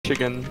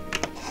Michigan.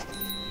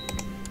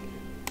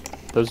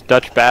 Those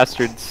Dutch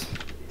bastards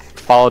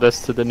followed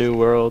us to the New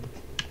World.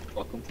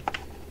 Welcome.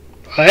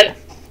 What?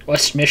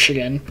 West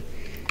Michigan.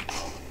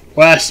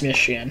 West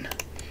Michigan.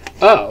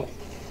 Oh.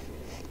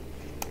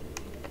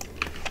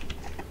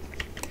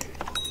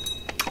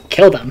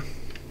 Kill them.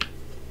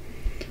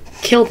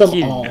 Kill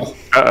them all.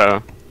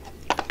 Uh-oh.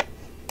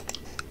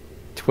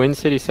 Twin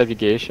City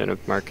subjugation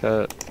of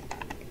Marquette.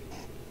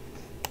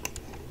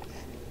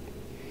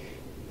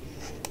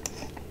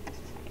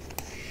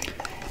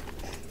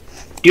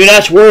 Do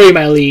not worry,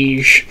 my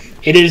liege.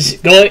 It is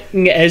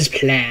going as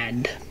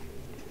planned.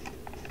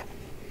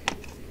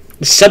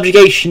 The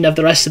subjugation of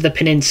the rest of the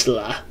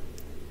peninsula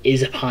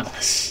is upon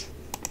us.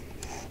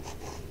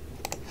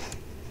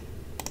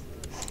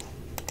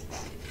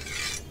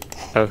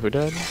 Oh, who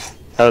died?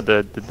 Oh,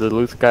 the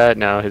Duluth guy?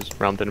 No, his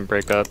realm didn't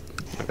break up.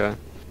 Okay.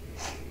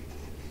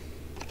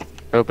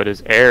 Oh, but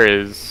his heir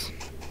is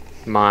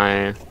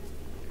my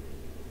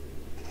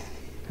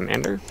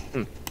commander?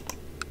 Hmm.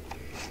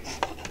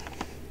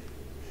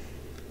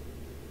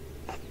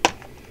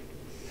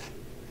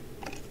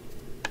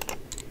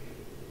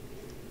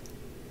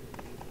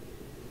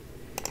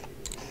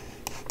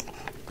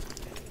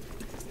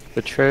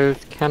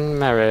 Betrothed can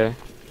marry.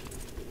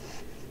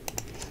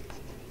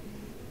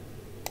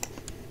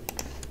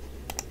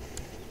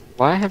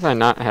 Why have I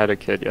not had a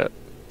kid yet?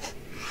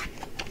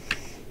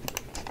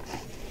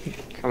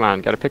 Come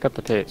on, gotta pick up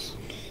the pace.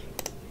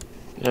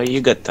 No, you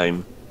got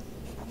time.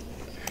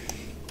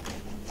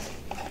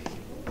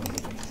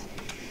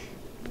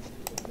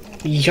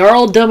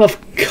 Jarldom of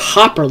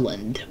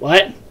Copperland.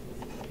 What?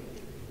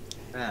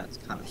 That's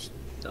kind of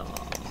dumb.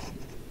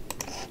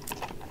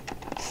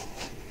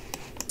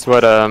 It's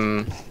what,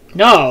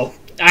 No.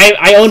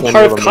 I own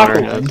part of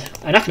Slender Lamar Copperland.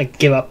 I'm not gonna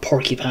give up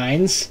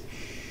porcupines.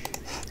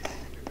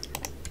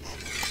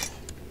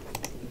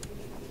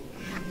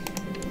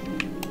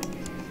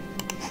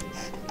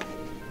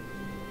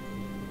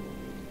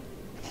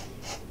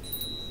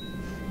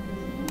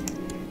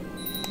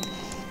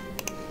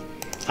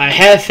 I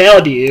have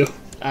failed you.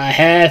 I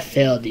have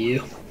failed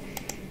you.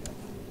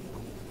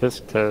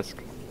 Tisk tisk.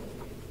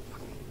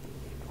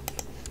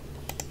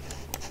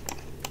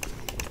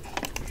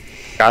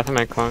 Gotham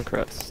and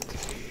Conquest.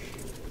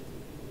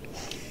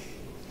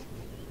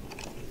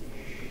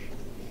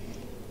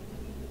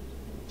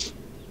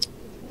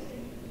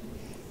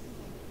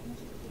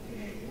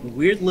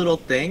 Weird little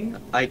thing.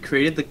 I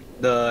created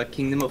the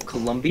Kingdom of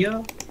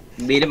Columbia,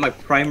 made it my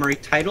primary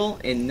title,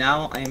 and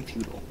now I am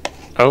feudal.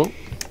 Oh.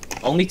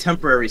 Only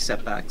temporary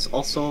setbacks.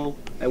 Also,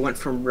 I went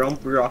from realm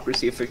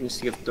bureaucracy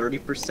efficiency of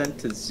 30%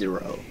 to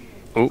 0.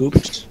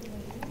 Oops.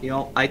 You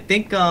know, I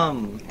think there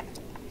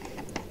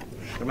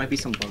might be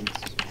some bugs.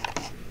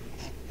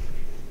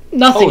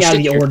 Nothing out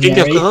of the King of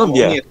ordinary.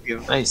 Columbia. Only a few.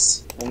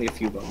 Nice. Only a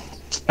few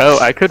bugs. Oh,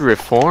 I could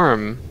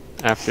reform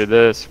after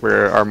this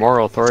where our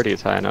moral authority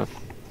is high enough.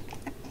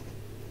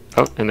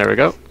 Oh, and there we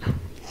go.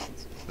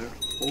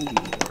 Holy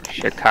Lord.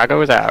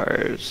 Chicago is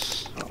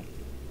ours.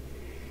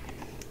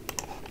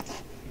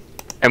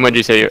 And what did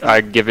you say?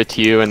 I give it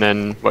to you and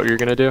then what you're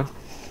gonna do?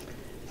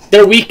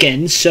 They're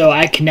weakened, so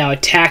I can now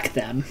attack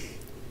them.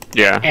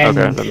 Yeah, And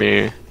okay, let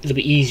me it'll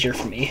be easier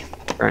for me.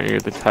 grant you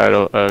the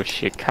title of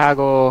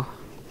Chicago.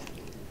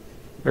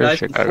 Where's Guys,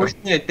 Chicago?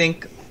 unfortunately, I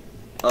think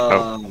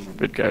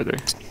Good guy there.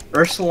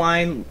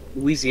 Ursuline,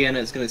 Louisiana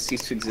is going to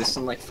cease to exist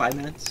in like 5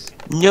 minutes.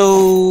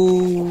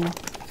 No.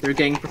 They're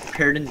getting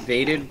prepared and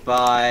invaded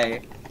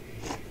by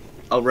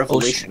a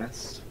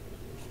revelationist.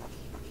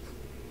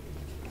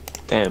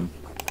 Damn.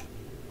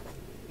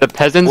 The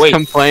peasants Wait.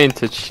 complained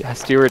to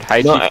Steward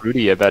High No, Chief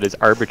Rudy about his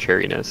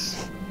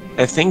arbitrariness.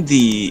 I think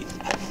the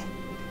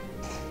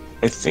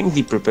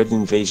prepared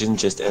invasion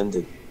just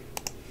ended.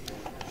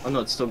 Oh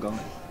no, it's still going.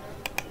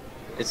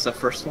 It's the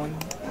first one.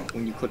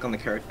 When you click on the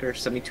character,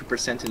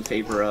 72% in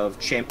favor of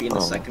Champion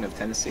Oh. II of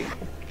Tennessee.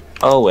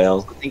 Oh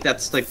well. I think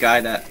that's the guy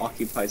that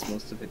occupies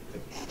most of it.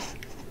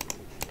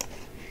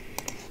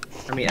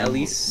 I mean, at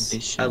least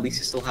you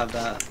still have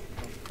that.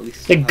 At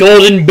least The you still have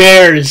Golden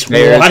Bears.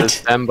 Bears What?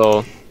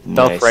 assemble. Nice.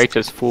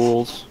 Self-righteous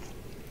fools.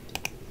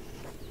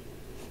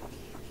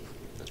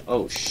 that.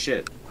 Oh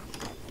shit!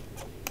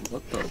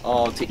 What the?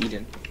 Oh, to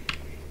Eden.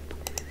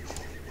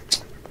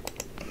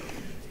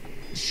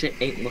 Shit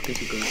ain't looking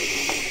too good.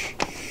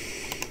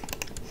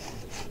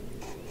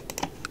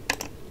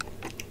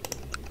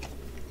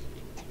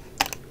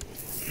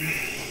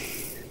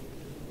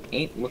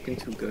 Ain't looking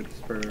too good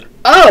for.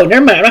 Oh,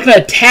 never mind. I'm not going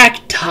to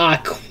attack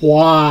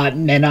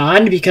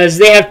Menon because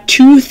they have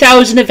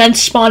 2,000 event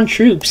spawn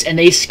troops and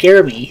they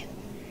scare me.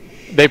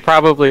 They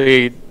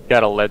probably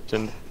got a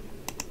legend.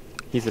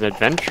 He's an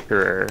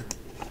adventurer.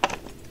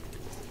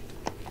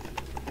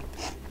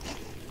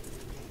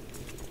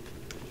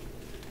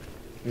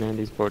 Man,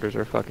 these borders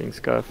are fucking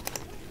scuffed.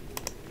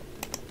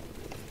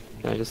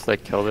 Can I just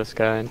like kill this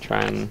guy and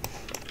try and...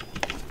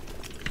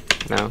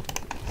 No.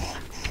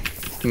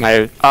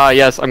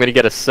 Yes, I'm gonna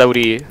get a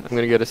Sodi. I'm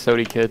gonna get a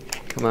Sodi kid.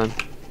 Come on.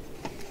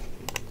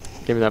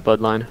 Give me that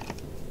bloodline.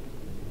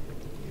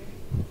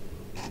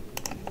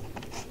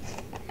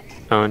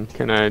 Owen,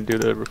 can I do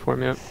the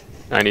reform yet?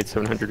 I need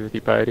 750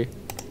 piety.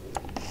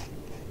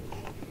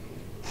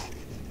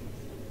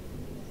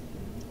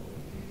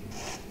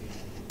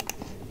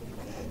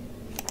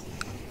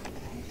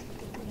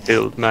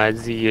 Build my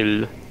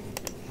zeal.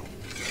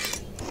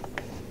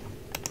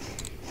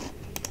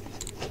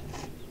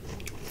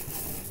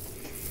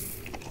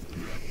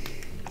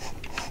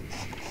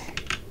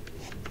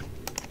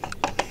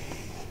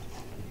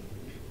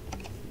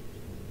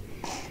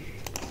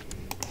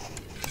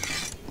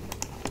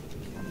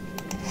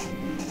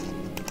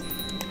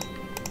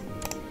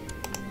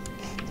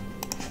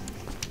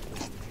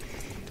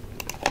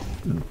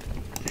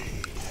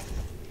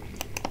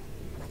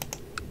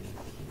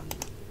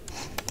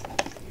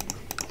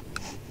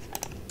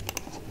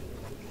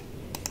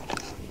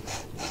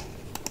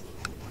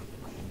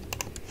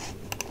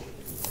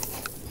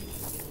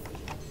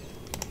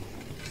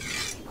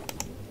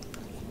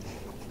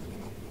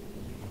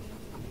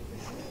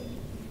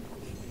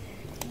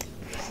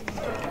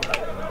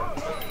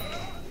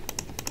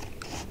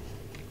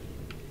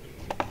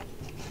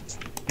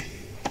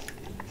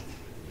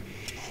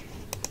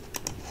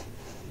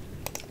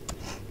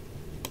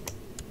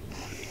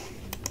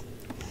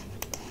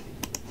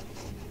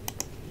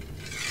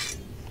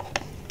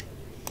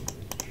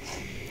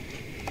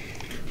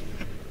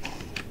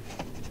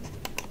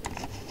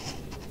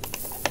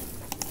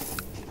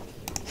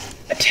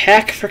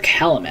 Attack for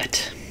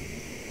Calumet.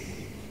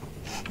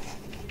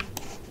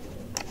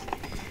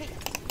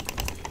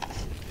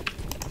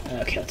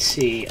 Okay, let's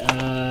see.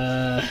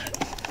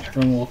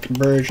 Everyone will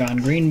converge on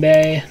Green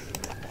Bay.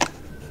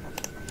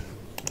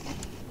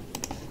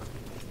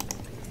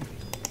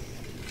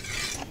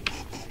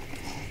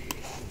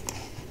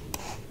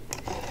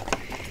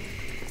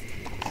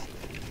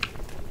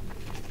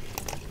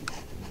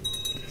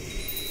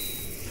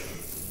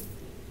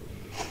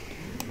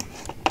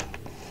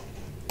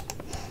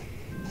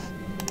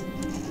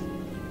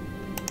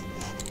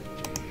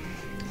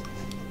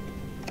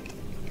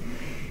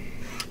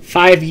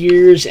 Five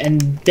years,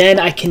 and then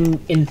I can,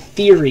 in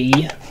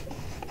theory,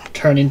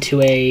 turn into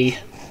a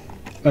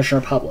Russian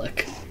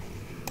Republic.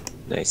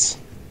 Nice.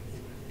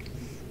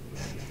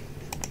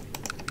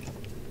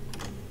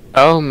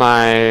 Oh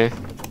my... I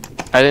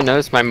didn't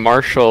notice my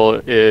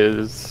marshal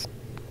is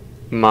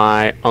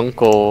my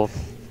uncle's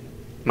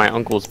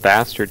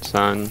bastard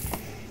son,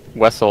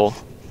 Wessel,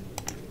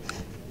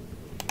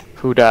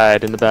 who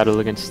died in the battle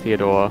against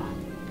Theodore.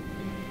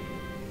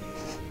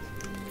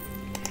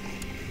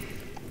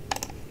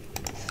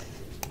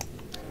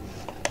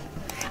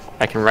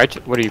 I can write.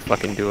 What are you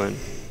fucking doing?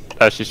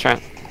 Oh, she's trying.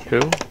 Who?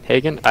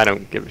 Hagen? I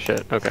don't give a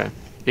shit. Okay,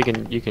 you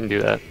can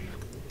do that.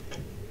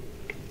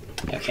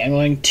 Okay, I'm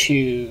going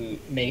to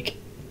make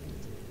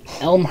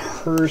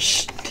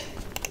Elmhurst.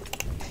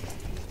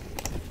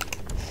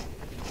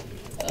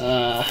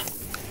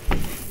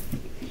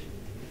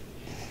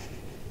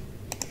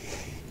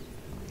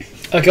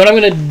 Okay, what I'm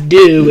gonna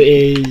do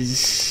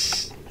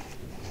is,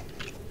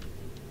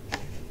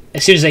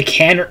 as soon as I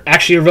can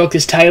actually revoke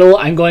this title,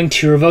 I'm going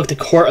to revoke the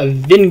Court of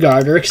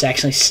Vingarder, because I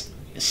actually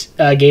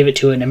gave it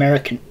to an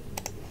American,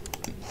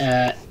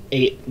 a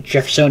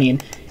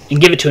Jeffersonian, and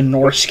give it to a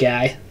Norse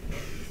guy.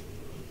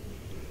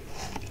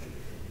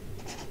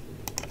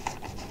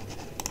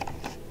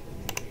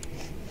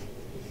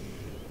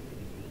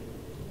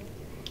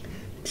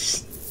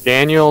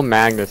 Daniel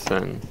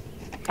Magnuson.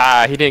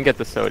 Ah, he didn't get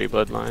the Sodi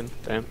bloodline.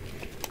 Damn.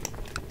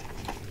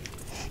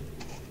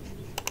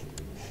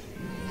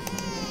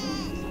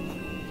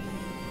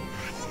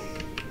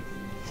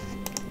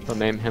 I'll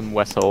name him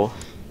Wessel.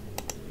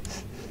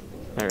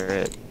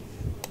 Alright.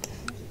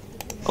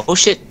 Oh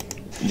shit!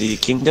 The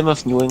Kingdom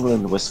of New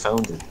England was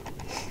founded.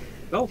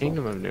 Oh,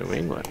 Kingdom of New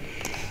England.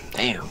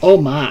 Damn. Oh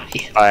my.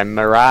 By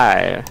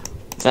Marai.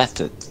 That's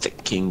a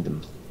thick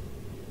kingdom.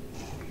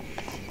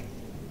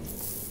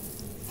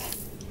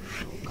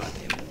 God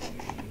damn it.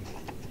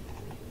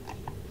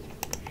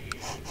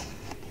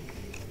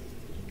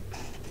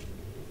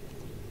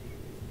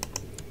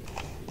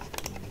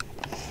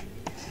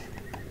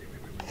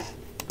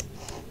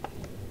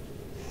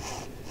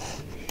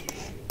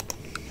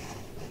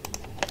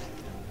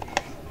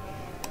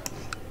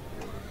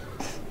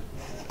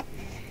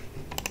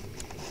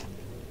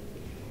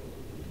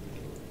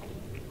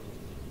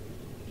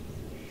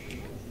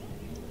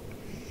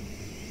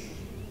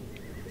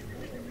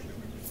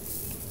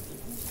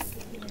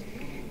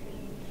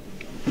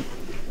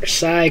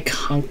 Versailles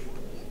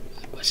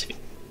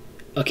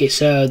Okay,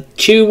 so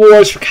 2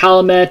 wars for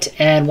Calumet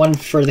and 1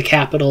 for the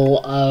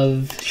capital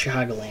of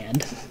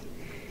Chicagoland.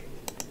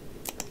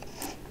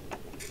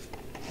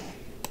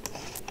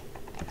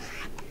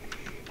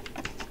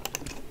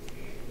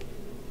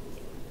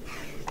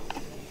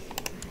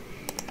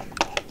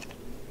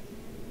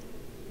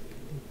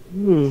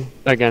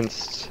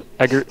 Against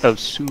Egert of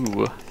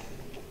Sioux.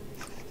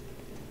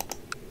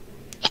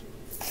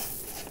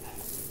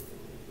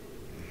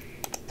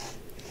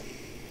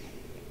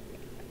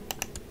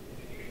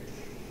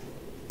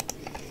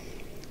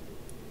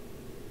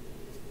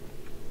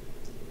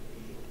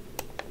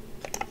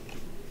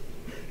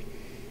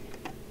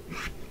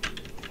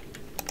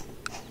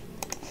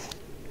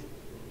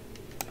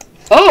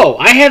 Oh,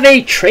 I have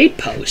a trade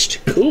post.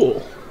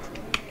 Cool.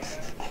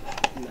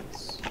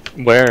 Nice.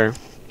 Where?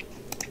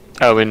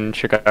 Oh, in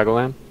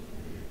Chicagoland?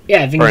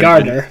 Yeah, Or in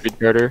Vingarder.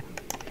 Vingarder?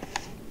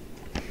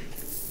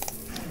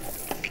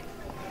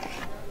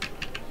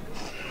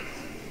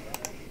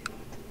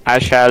 I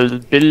shall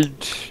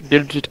build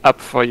it up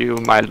for you,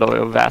 my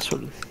loyal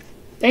vassal.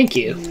 Thank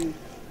you.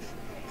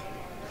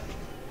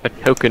 A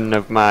token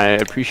of my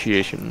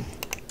appreciation.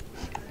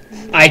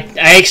 I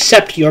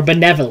accept your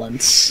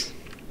benevolence.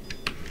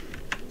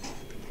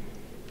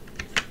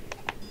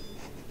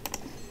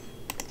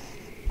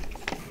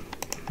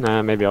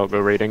 Nah, maybe I'll go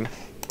raiding.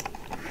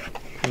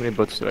 How many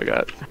books do I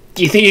got?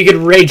 Do you think you could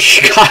raid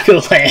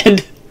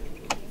Chicagoland?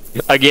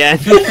 Again?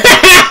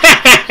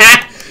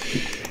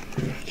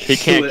 He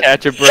can't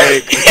catch a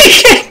break.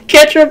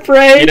 Catch a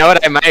break. You know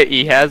what I might?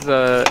 He has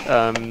a,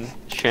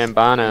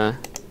 Shambana.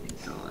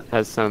 God.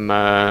 Has some,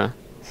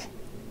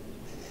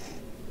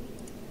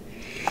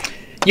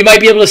 You might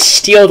be able to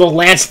steal the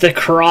Lance of the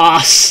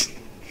Cross.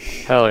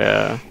 hell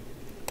yeah.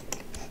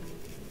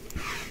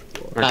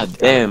 God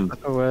damn.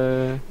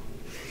 Away.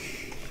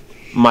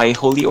 My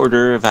Holy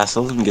Order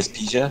vassal in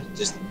Gaspisia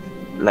just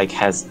like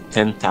has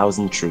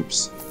 10,000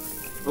 troops,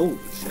 Oh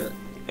shit.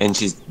 and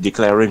she's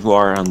declaring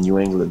war on New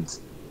England.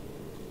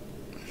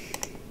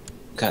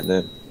 God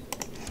damn.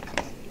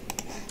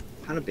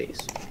 Kind of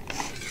base.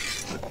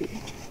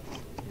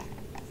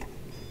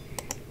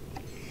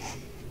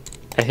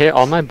 I hit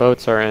all my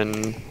boats are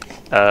in,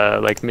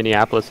 like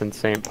Minneapolis and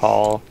St.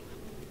 Paul.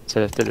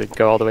 So I have to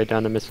go all the way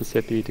down to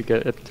Mississippi to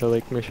get up to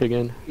Lake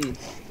Michigan.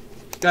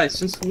 Guys,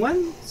 since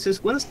when is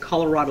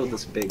Colorado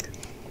this big?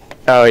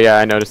 Oh yeah,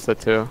 I noticed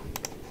that too.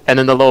 And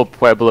then the little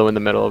pueblo in the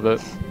middle of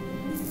it.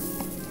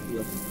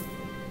 Yep.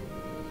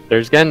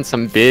 There's getting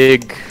some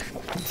big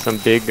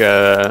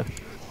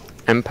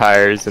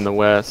empires in the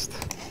west.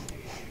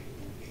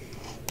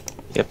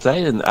 Yeah,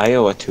 played in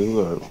Iowa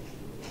too, or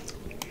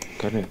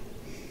kind of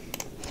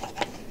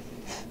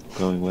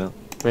going well.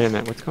 Wait a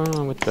minute, what's going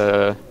on with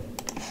the?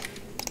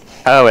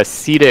 Oh, a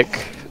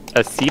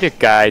Cetic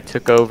guy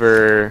took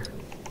over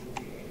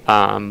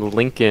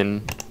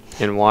Lincoln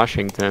in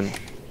Washington.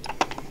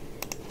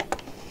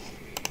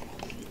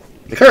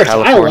 The Kurt, I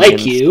like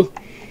Californians. you.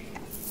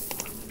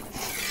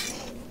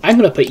 I'm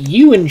gonna put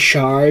you in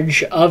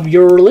charge of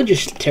your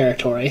religious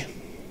territory.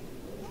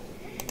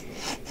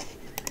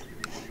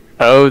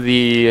 Oh,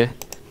 the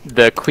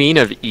Queen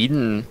of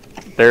Eden,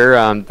 their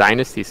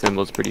dynasty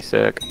symbol's pretty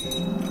sick.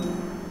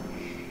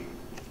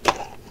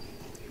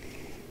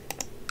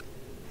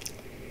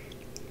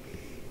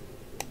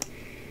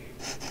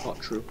 Oh,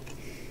 true.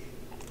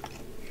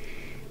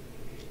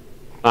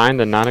 Sign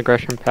the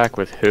non-aggression pact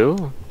with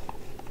who?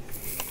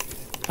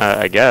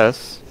 I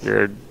guess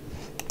you're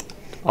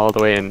all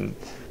the way in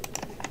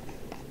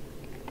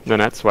the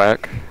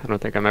Netswack. I don't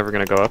think I'm ever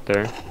gonna go up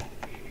there.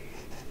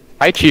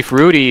 Hi, Chief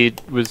Rudy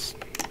was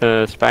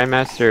spy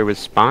master was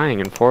spying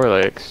in Four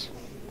Lakes.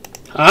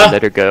 Huh?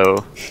 Let her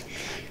go.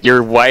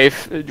 Your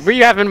wife? Were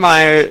you having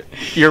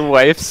your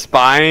wife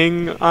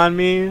spying on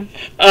me?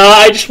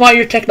 I just want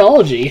your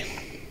technology.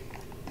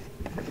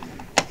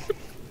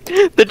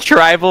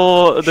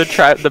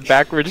 The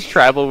backwards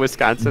tribal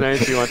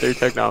Wisconsinites. You want their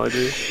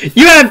technology?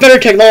 You have better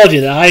technology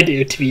than I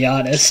do, to be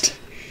honest.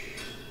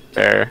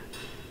 Fair.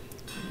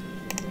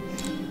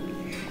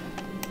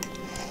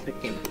 That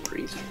came from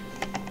crazy.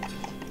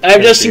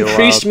 I've just be a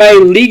increased while.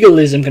 my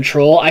legalism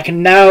control. I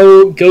can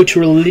now go to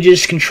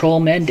religious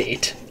control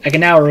mandate. I can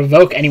now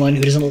revoke anyone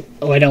who doesn't.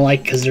 Oh, I don't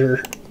like because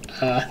they're.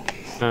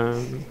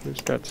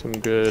 Who's got some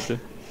good?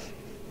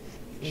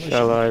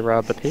 Shall I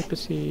rob the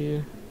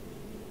papacy?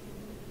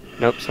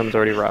 Nope, someone's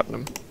already robbed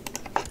them.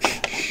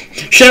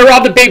 Should I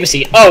rob the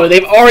papacy? Oh,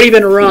 they've already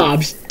been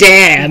robbed.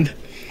 Damn.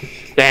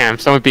 Damn,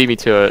 someone beat me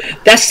to it.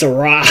 That's the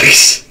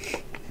rocks.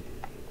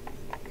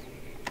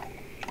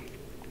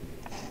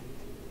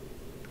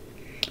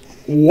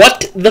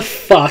 What the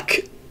fuck?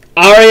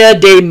 Aria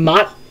de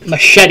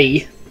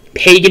Machete,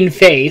 pagan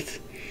faith,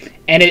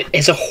 and it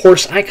is a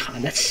horse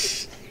icon.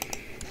 That's.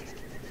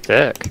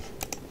 Sick.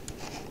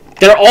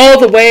 They're all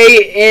the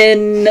way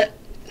in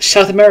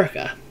South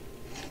America.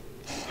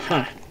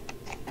 Huh.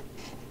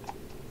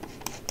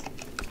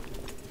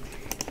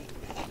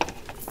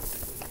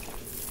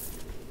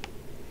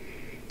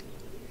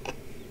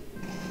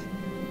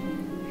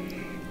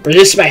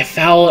 Resist my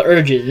foul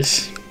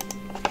urges.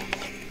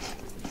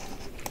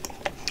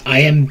 I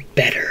am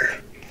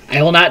better.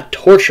 I will not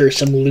torture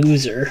some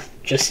loser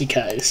just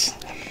because.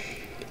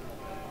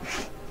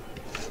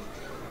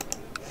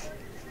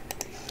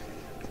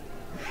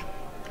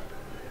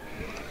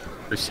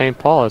 St.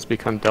 Paul has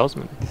become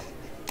Delsman.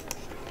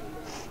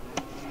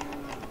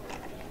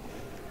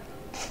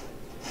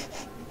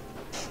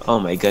 Oh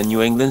my god,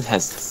 New England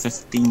has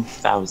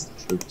 15,000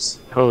 troops.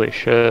 Holy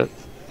shit.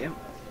 Damn.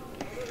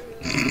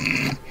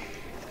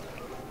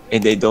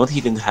 And they don't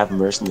even have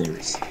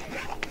mercenaries.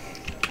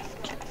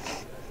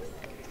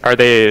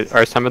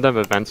 Are some of them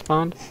event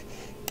spawned?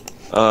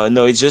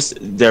 No, it's just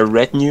their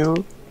retinue,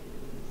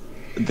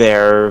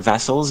 their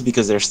vassals,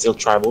 because they're still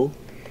tribal,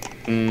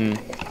 Mm.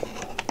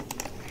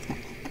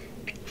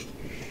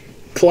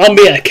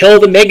 Columbia, kill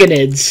the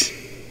Meganids.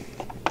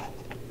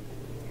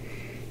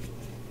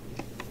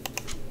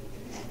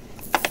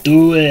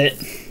 Do it.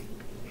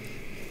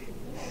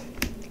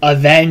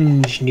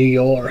 Avenge New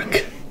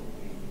York.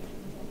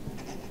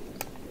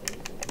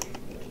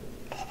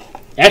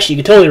 Actually,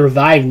 you could totally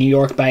revive New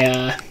York by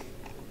Oh,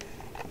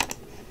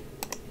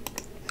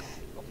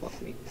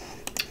 fuck me.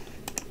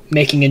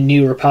 making a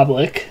new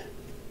republic.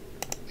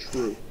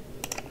 True.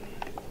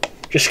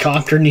 Just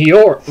conquer New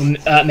York,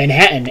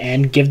 Manhattan,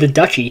 and give the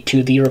duchy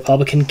to the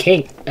Republican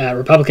king,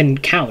 Republican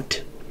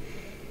count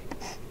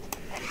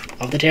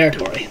of the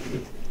territory.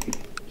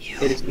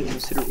 It is in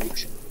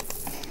consideration.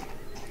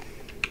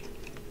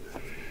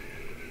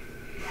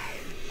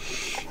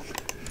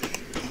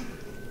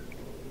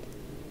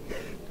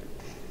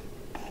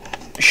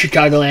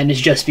 Chicagoland is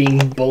just being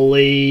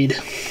bullied.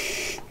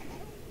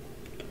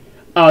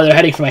 Oh, they're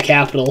heading for my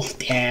capital.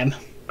 Damn.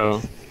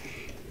 Oh.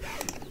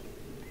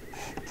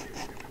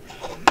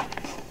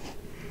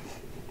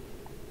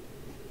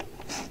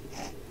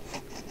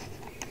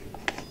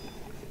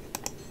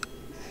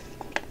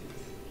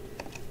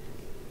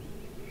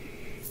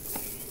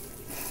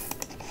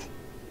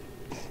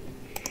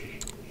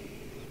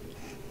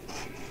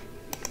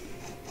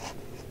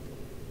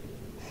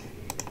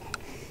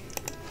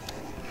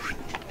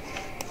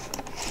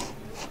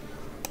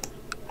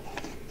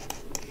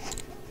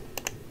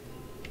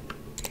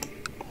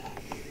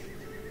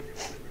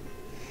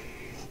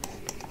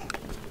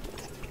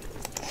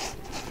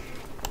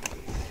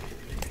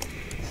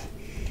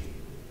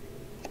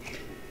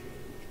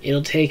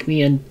 It'll take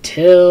me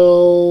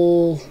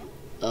until...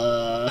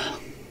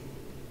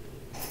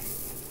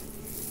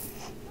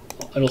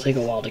 it'll take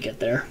a while to get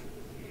there.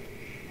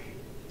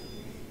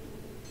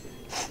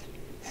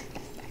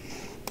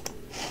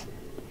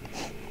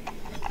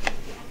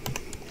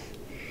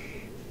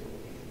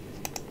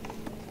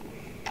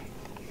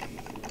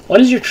 When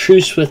does your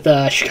truce with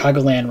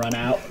Chicagoland run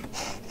out?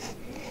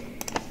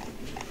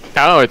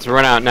 Oh, it's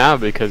run out now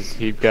because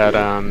he got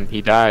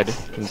he died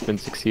and's been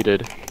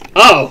succeeded.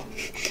 Oh!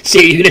 So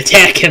you can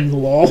attack him,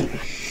 lol.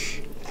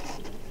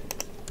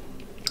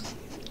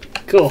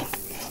 Cool.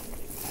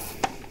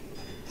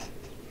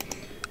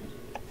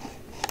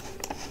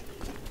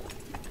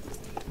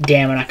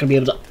 Damn, I'm not gonna be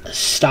able to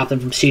stop them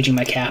from sieging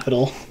my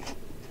capital.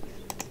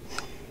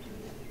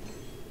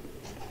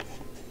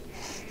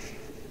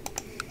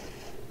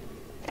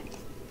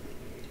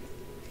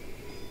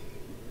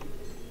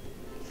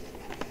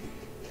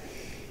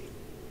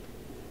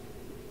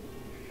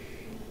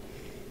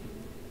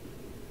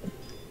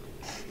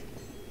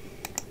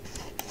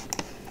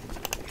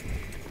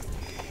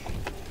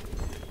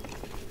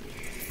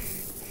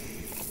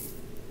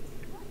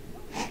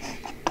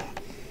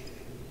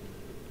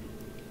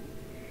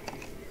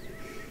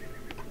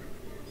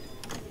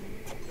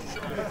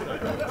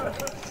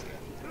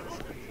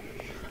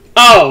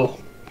 Oh!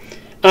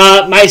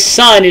 My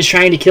son is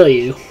trying to kill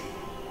you.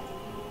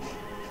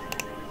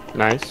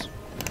 Nice.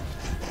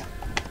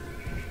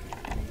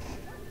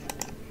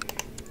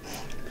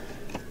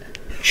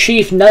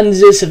 Chief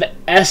Nunzis of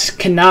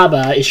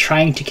Escanaba is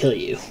trying to kill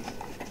you.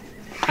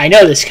 I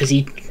know this because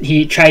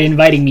he tried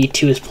inviting me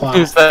to his plot.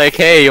 It's like,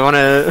 hey, you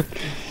wanna...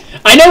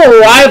 I know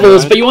we're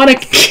rivals, but you want to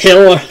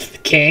kill the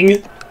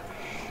king?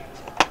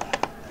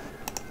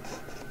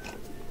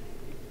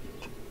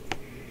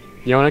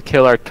 You wanna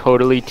kill our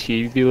totally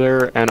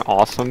tubular and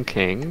awesome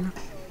king?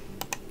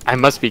 I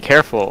must be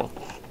careful.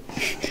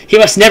 He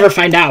must never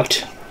find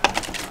out.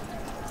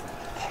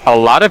 A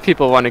lot of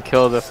people want to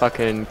kill the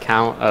fucking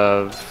count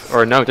of...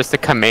 Or no, just the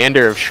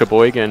commander of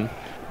Sheboygan.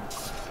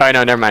 Oh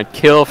no, never mind.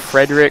 Kill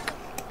Frederick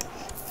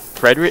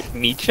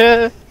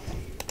Nietzsche?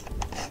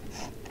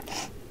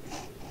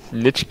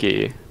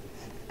 Nitschke.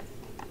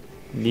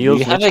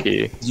 Niels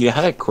Nitschke. Do you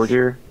have a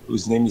courtier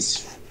whose name is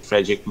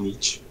Frederick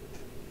Nietzsche?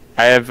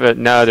 I have...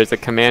 no, there's a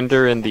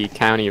commander in the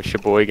county of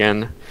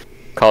Sheboygan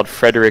called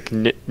Frederick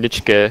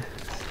Nitschke.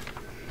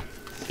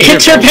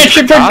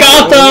 Intervention for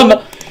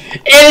Gotham!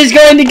 It is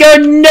going to go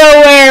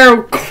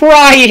nowhere!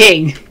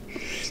 Crying!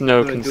 It's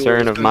no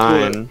concern of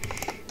mine.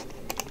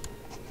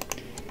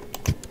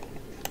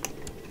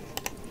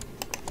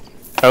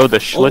 Oh, the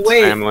Schlitz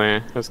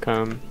family has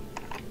come.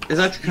 It's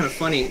actually kind of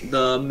funny.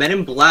 The Men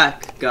in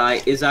Black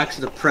guy is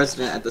actually the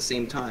president at the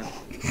same time.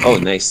 Oh,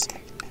 nice.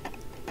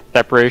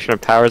 Separation of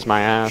powers,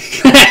 my ass.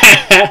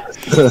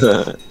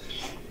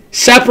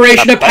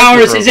 Separation of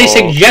powers is a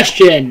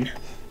suggestion.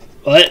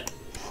 What?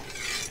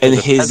 And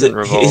his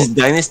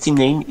dynasty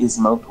name is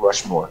Mount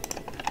Rushmore.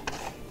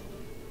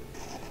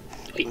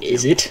 Wait,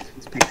 is it?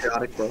 It's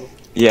patriotic, bro.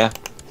 Yeah.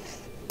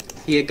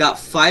 He had got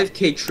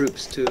 5k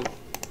troops too.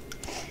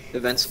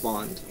 Event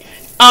spawned.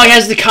 Oh, he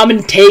has the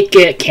common take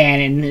it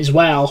cannon as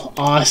well.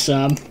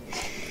 Awesome.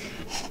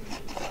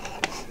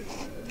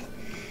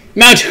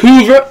 Mount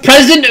Hoover,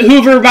 President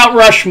Hoover, Mount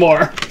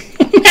Rushmore.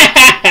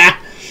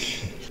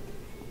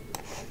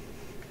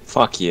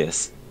 Fuck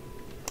yes.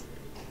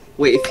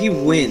 Wait, if he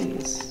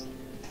wins,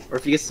 Or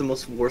if he gets the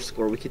most war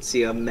score, we could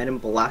see a Men in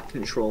Black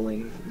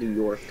controlling New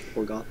York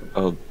or Gotham.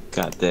 Oh,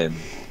 goddamn.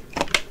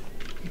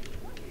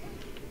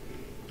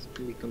 It's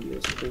gonna be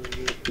a score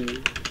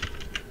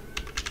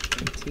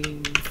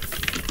 19.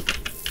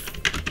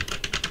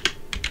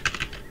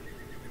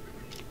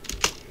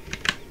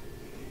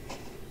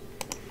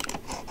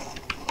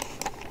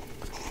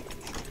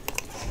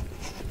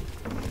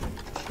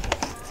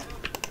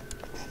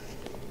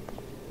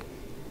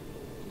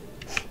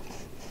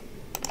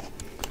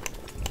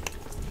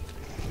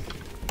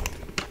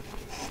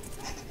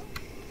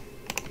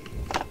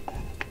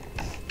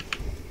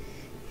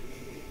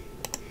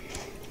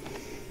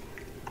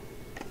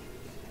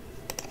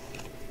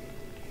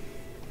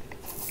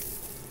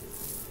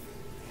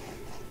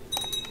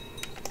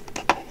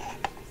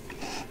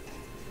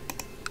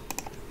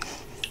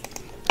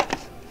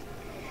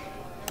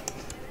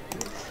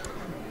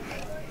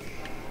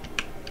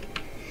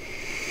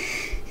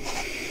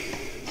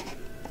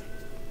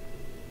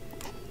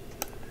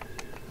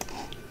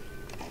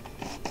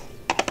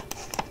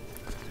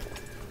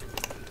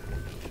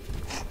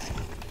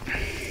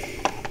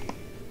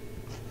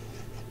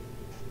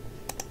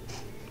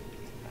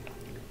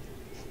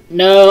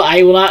 No,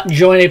 I will not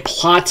join a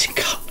plot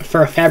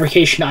for a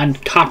fabrication on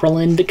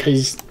Copperland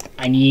because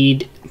I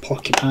need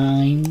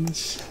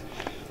porcupines.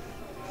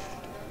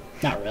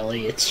 Not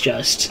really, it's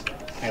just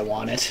I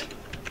want it.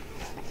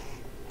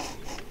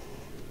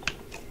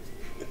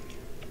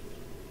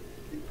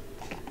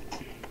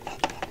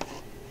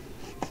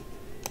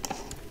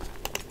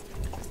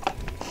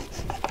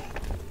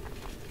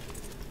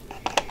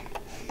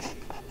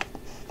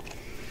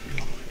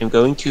 I'm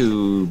going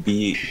to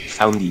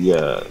found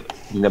the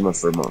Kingdom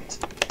of Vermont.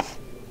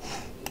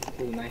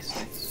 Oh, nice.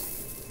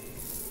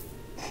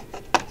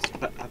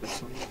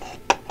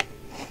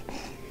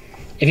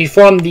 If you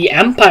form the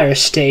Empire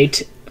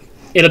State,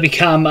 it'll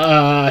become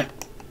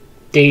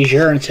de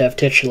jure instead of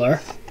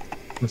titular.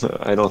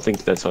 I don't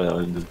think that's what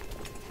I'll do.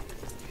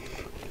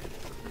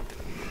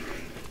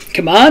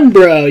 Come on,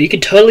 bro, you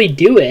could totally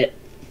do it.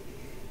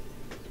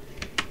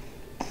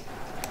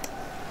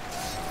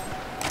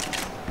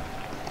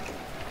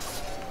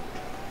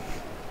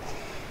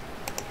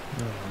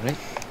 Alright.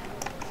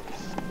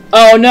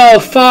 Oh no,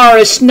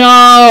 Forrest,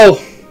 no!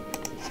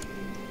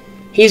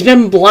 He's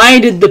been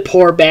blinded, the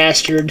poor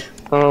bastard.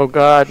 Oh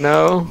god,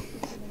 no.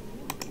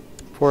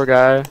 Poor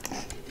guy.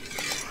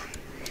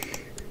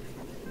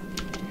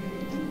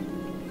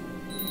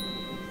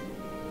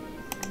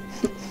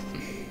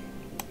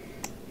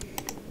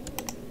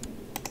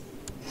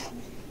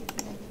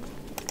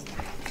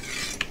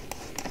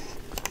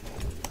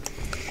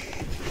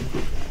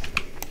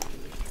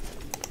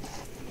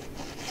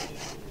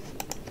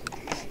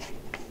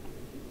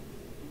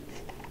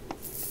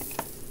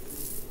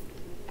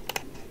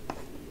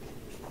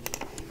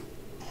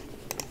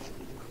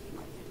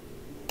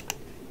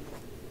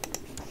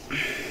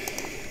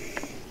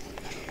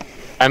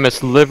 I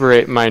must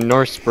liberate my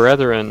Norse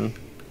brethren.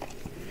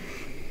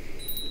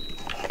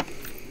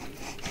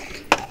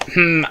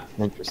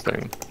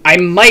 Interesting. I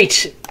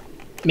might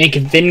make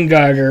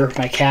Vingarder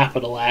my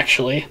capital,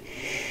 actually.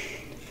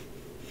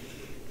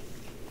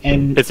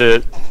 And Is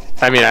it?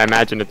 I mean, I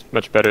imagine it's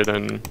much better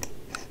than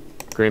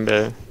Green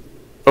Bay.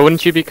 But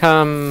wouldn't you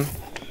become?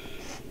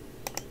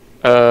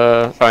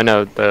 Oh, I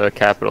know the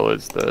capital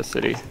is the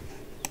city.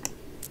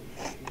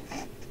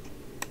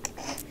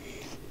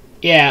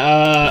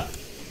 yeah,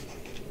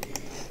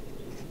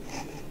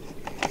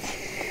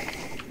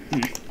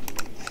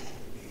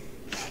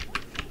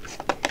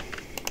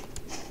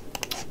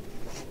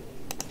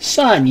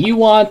 Son, you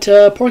want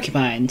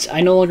porcupines.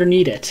 I no longer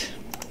need it.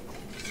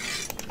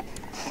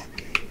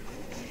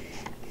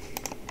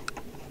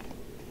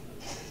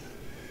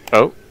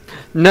 Oh,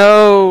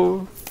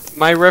 no!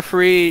 My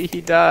referee, he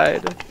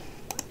died.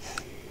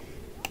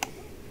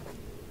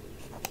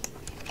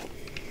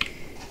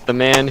 The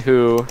man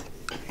who.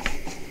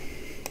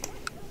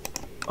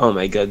 Oh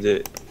my god,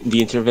 the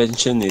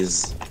intervention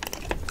is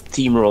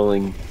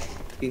steamrolling.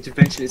 The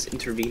intervention is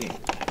intervening.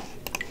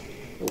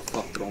 Oh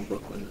fuck, they're on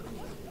Brooklyn.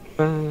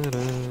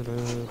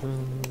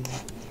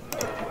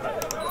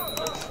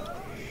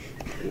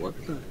 What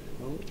the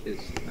hell is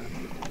that?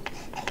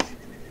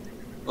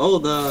 Oh,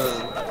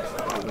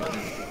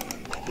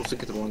 let's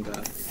look at the wrong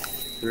guy.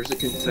 There's a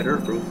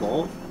Confederate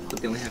revolt, but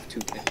they only have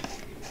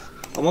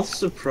 2K. I'm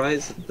also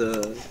surprised that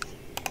the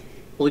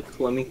Holy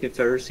Colombian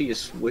Confederacy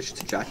just switched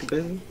to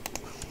Jacobin,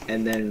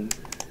 and then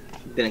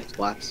it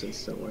collapsed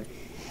instantly.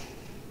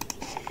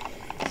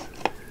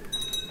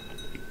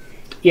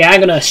 Yeah, I'm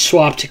gonna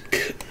swap to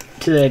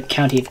the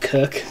county of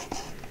Cook.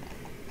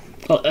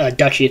 Oh,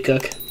 Duchy of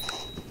Cook.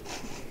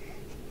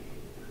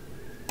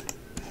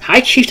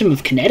 High Chiefdom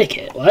of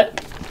Connecticut, what?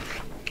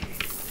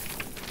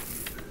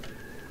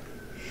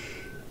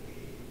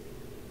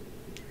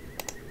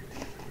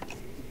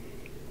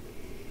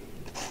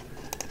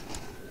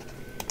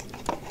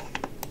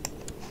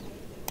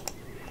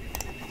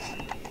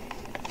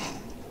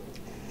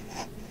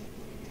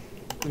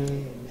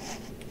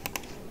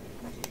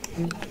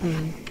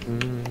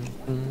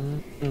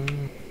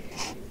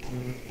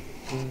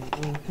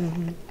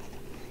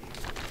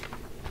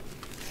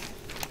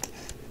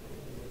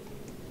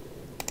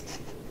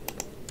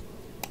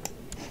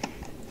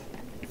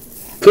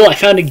 Cool, I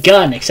found a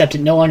gun, except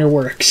it no longer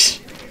works.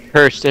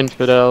 Cursed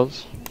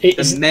infidels.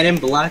 The Men in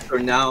Black are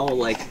now,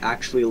 like,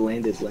 actually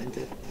landed.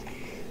 The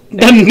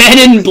Men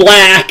in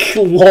Black,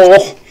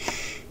 lol.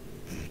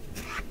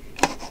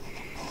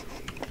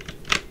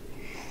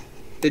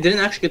 They didn't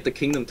actually get the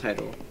Kingdom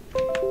title.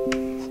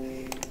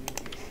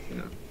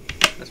 Yeah,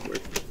 that's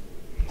weird.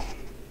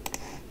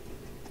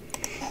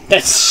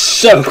 That's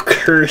so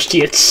cursed,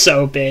 yet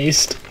so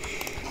based.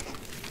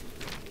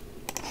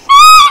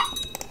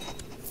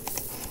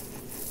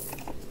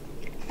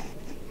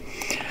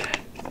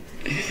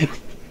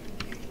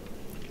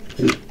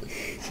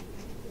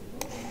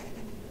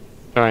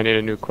 Oh, I need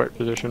a new court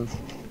position.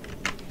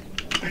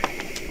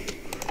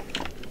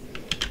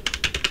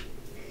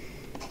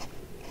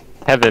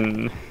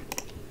 Heaven.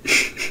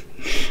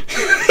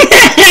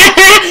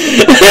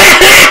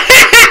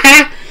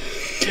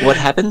 What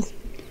happened?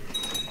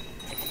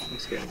 I'm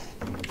scared.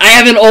 I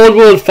have an old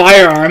world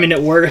firearm and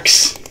it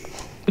works.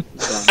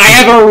 I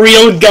have a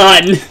real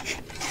gun.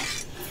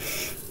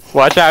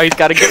 Watch out, he's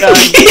got a gun.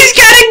 He's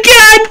got a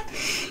gun!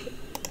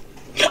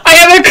 I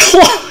have a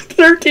Glock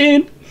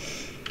 13.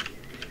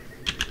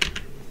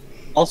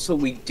 Also,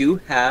 we do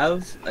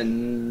have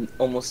an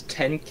almost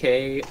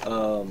 10k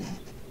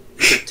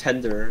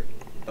pretender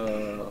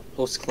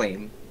post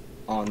claim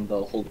on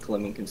the Holy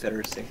Fleming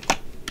Confederacy.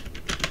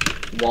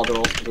 While they're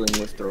also dealing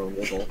with their own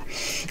revolt.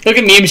 Look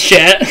at memes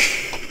chat.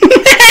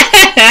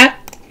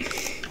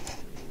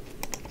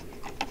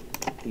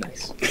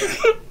 Nice.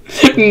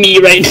 Me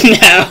right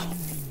now.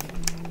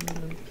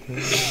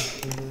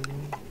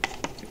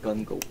 The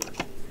gun go work.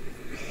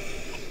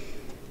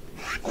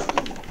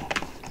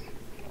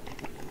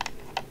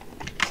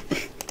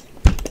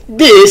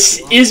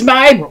 This is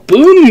my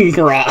boom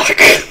rock.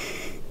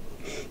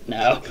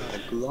 No.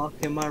 Glock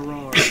in my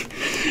arm.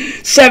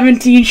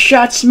 17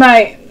 shots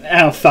my...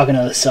 I don't fucking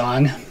know the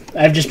song.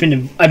 I've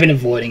been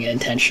avoiding it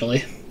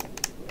intentionally.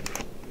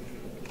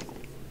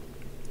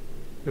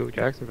 Ooh,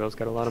 Jacksonville's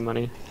got a lot of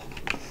money.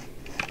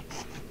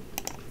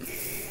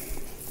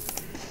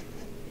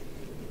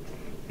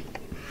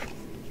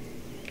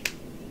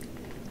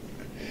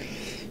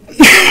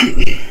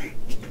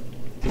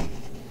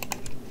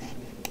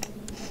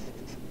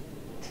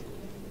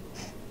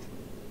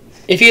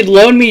 If you'd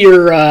loan me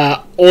your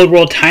old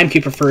world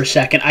timekeeper for a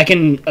second, I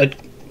can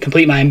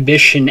complete my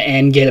ambition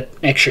and get an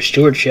extra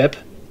stewardship.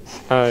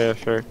 Oh, yeah,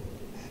 sure.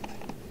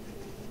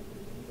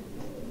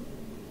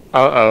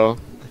 Uh-oh.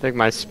 I think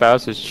my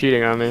spouse is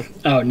cheating on me.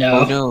 Oh no.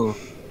 Oh no.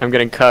 I'm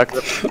getting cucked.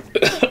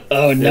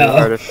 Oh New no.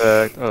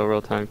 Artifact. Oh,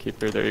 real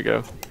timekeeper. There you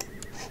go.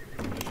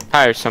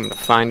 Hire someone to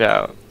find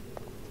out.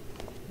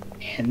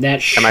 And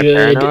that should... Am I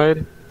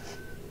paranoid?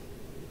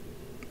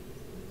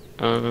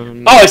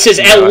 Oh, it says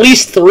no, at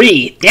least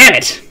 3. Damn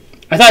it.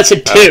 I thought it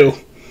said 2.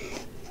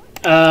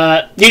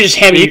 You just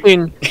hand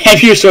me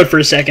your sword for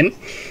a second.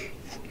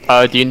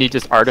 Do you need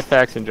just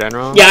artifacts in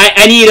general? Yeah,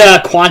 I need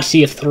a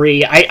quantity of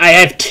 3. I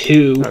have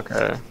 2.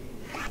 Okay.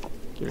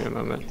 Give me a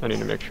moment. I need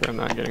to make sure I'm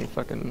not getting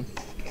fucking...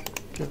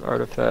 Give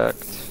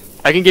artifact.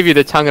 I can give you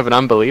the tongue of an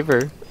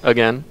unbeliever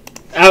again.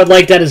 I would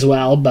like that as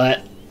well,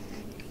 but...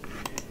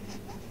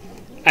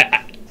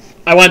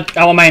 I want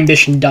my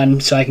ambition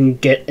done so I can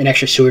get an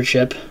extra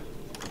stewardship.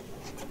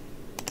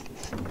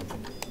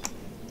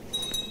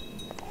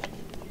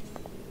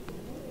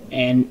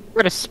 And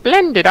What a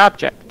splendid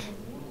object.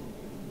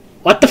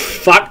 what the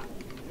fuck?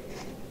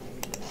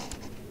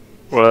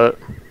 What?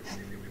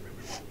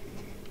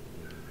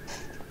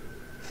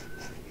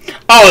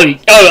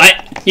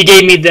 You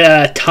gave me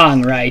the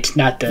tongue, right?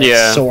 Not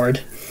the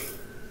sword.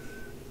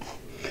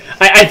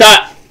 I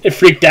thought it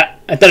freaked out.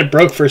 I thought it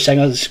broke for a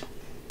second. I was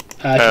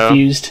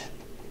confused.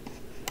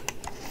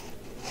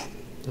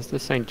 Is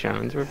this St.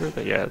 John's River?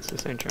 But yeah, it's the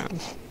St.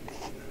 John's.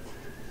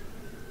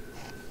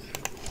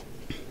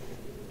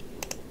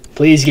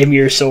 Please give me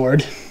your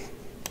sword.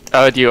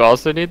 Oh, do you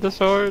also need the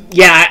sword?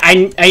 Yeah,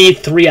 I need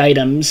 3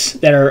 items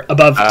that are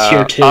above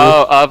tier 2.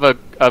 Oh,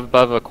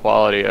 above a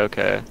quality,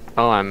 okay.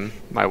 Oh,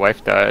 my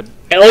wife died.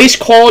 At least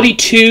quality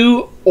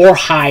 2 or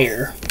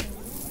higher.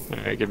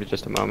 Alright, give me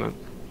just a moment.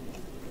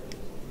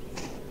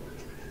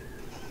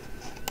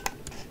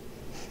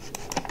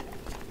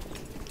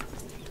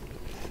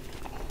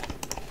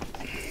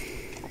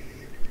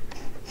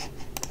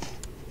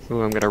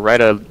 Ooh, I'm gonna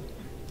write a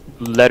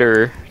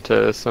letter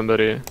to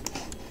somebody.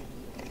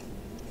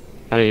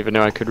 I didn't even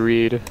know I could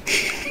read.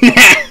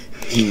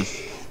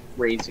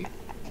 Crazy.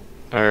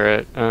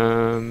 Alright,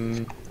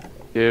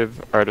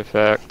 give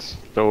artifact,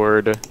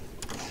 sword.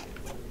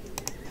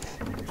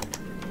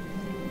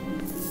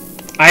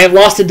 I have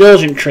lost a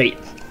diligent trait.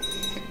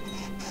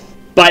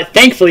 But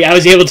thankfully I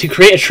was able to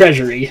create a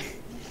treasury.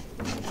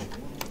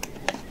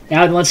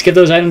 Now let's get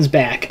those items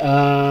back.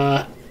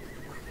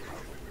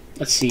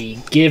 Let's see.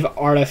 Give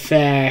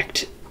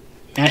artifact,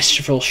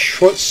 masterful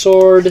short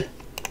sword.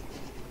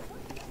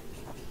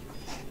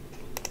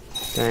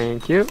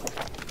 Thank you.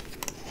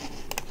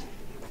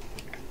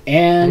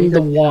 And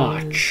the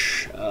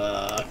watch.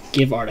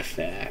 Give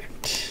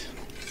artifact,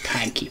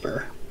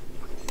 timekeeper.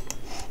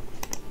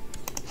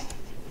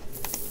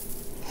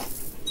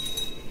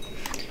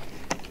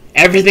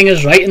 Everything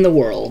is right in the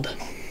world.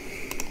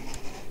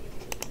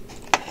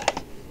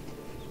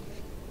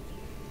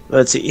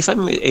 Let's see, if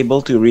I'm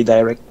able to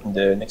redirect in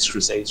the next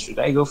crusade, should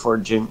I go for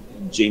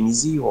Jamie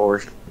Z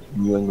or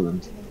New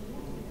England?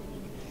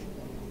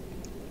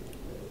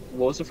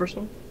 What was the first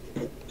one?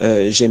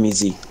 Jamie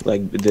Z,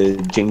 like the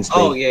James Bay.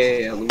 Oh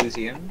yeah,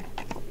 Louisiana.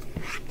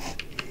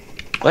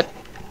 What?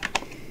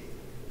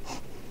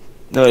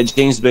 No,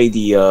 James Bay,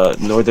 the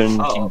Northern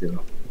Oh, Kingdom.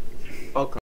 okay.